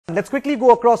Let's quickly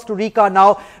go across to Rika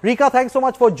now. Rika, thanks so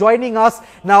much for joining us.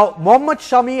 Now, Mohammad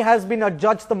Shami has been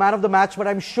adjudged the man of the match, but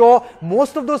I'm sure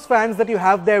most of those fans that you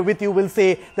have there with you will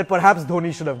say that perhaps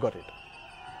Dhoni should have got it.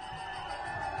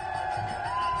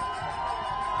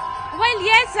 Well,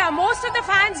 yes, most of the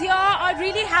fans here are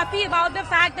really happy about the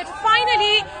fact that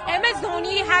finally MS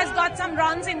Dhoni has got some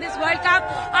runs in this World Cup.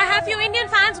 I have few Indian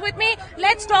fans with me.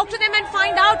 Let's talk to them and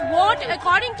find out what,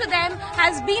 according to them,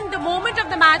 has been the moment of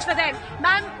the match for them.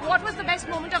 Ma'am, what was the best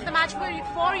moment of the match for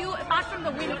you, apart from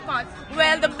the win, of course?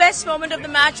 Well, the best moment of the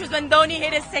match was when Dhoni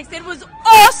hit his six. It was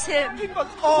awesome. It was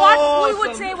awesome. What we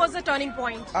would say was the turning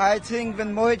point? I think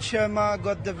when Mohit Sharma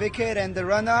got the wicket and the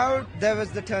run out, that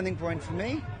was the turning point for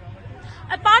me.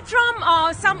 Apart from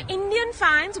some Indian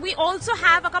fans, we also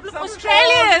have a couple of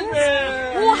Australians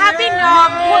who have been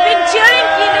cheering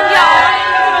Team India.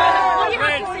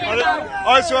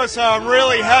 I just want to say I'm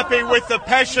really happy with the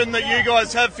passion that you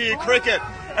guys have for your cricket.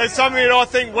 It's something that I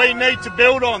think we need to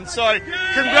build on. So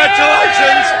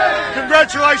congratulations,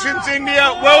 congratulations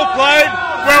India. Well played,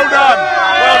 well done,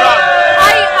 well done.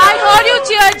 I heard you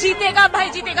cheer jeetega, bhai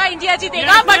jeetega, India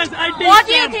jeetega. But what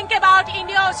do you think about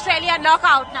India-Australia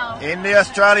knockout now?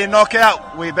 India-Australia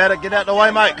knockout. We better get out the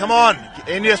way, mate. Come on,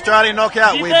 India-Australia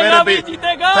knockout. We better be.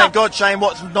 Thank God Shane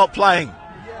Watson's not playing.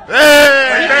 But there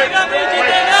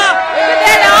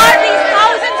are these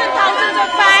thousands and thousands of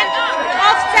fans,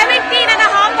 of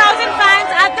 17,500 fans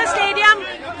at the stadium.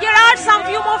 Here are some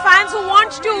few more fans who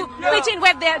want to pitch in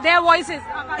with their voices.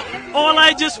 All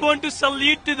I just want to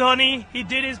salute to Dhoni. He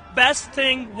did his best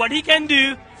thing, what he can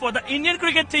do for the Indian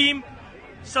cricket team.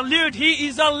 Salute, he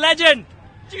is a legend.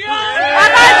 Akash, if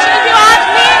you ask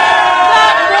me,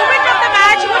 the moment of the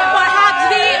match would perhaps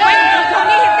be when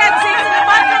Dhoni hit that six. And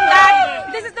apart from that,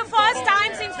 this is the first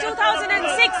time since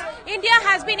 2006 India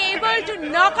has been able to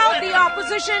knock out the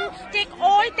opposition, take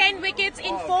all 10 wickets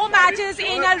in 4 matches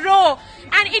in a row.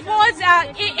 And it was,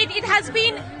 it has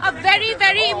been a very,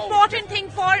 very important thing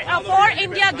for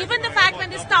India, given the fact when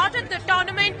they started the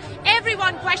tournament,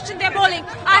 everyone questioned their bowling.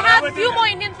 I have a few more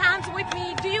Indian fans with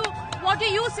me. What do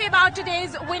you say about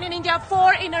today's win in India,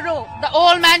 4 in a row? The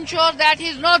old man shows that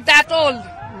he's not that old.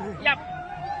 Yep.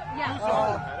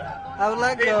 Yeah. I would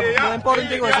like the important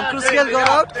thing was when Chris Gayle got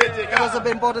out. That was the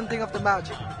important thing of the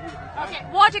match. Okay.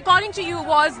 What, according to you,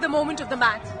 was the moment of the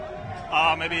match?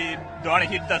 Maybe Dhoni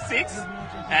hit the 6,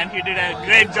 and he did a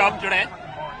great job today.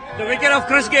 The wicket of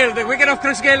Chris Gayle. The wicket of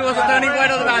Chris Gayle was the turning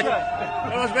point of the match.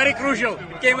 It was very crucial.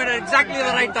 It came at exactly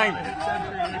the right time.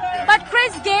 But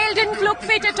Chris Gayle didn't look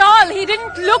fit at all. He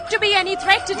didn't look to be any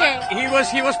threat today. He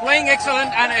was playing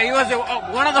excellent, and he was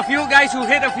one of the few guys who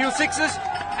hit a few sixes.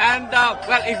 And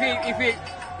well,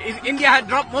 if India had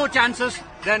dropped more chances,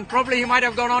 then probably he might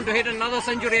have gone on to hit another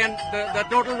century, and the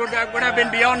total would have been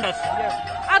beyond us. Yeah.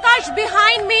 Akash,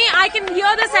 behind me, I can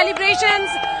hear the celebrations,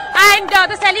 and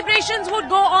the celebrations would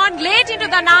go on late into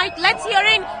the night. Let's hear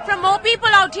in from more people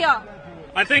out here.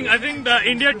 I think the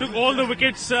India took all the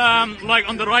wickets like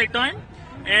on the right time,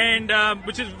 and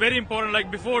which is very important. Like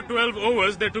before 12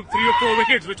 overs, they took 3 or 4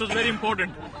 wickets, which was very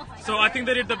important. So I think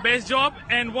they did the best job,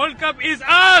 and World Cup is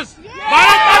ours.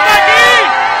 Bharat Mata ki!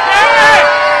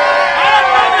 Bharat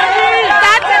Mata ki!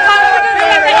 That's the confidence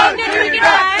that the Indian cricket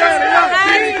fans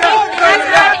has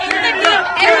had in the team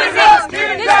ever since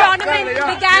this tournament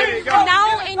began.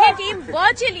 Now Indian team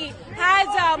virtually has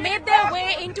made their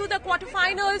way into the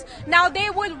quarterfinals. Now they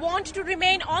will want to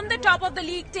remain on the top of the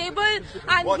league table.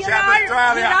 And here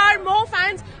are more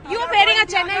fans. You're wearing a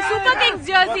Chennai Super Kings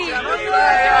jersey.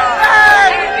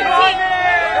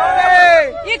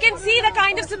 You can see the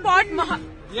kind of support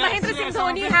Mahendra Singh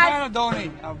Dhoni has.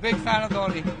 A big fan of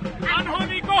Dhoni.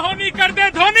 Anhoni ko honi kar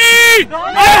de Dhoni!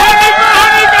 Anhoni ko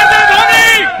honi kar de Dhoni!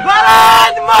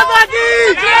 Bharat Mata ki!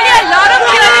 Clearly a lot of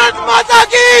Bharat Mata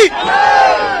ki!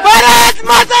 Bharat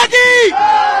Mata ki!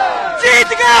 Jeet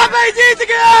gaya, bhai, jeet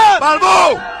gaya! Balbo!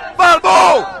 Balbo!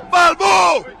 Balbo!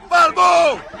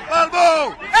 Balbo! Balbo!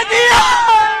 India!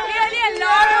 Clearly a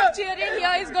lot of cheering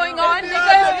here is going on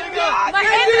because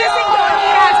Mahendra Singh Dhoni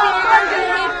has been able to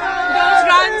hit those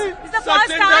runs. It's the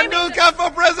first time. Tendulkar for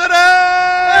president!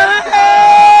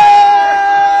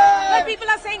 But people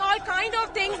are saying all kind of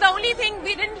things. The only thing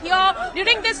we didn't hear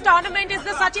during this tournament is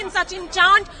the Sachin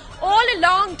chant. All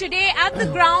along today at the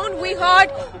ground we heard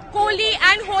Kohli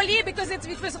and Holi because it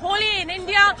was Holi in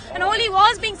India, and Holi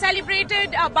was being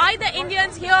celebrated by the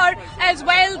Indians here as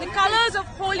well. The colours of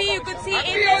Holi you could see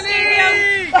in the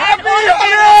stadium. And all of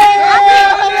them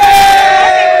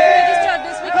registered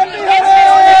this victory against West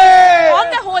Indies on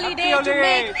the Holi day to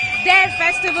make their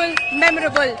festival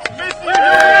memorable.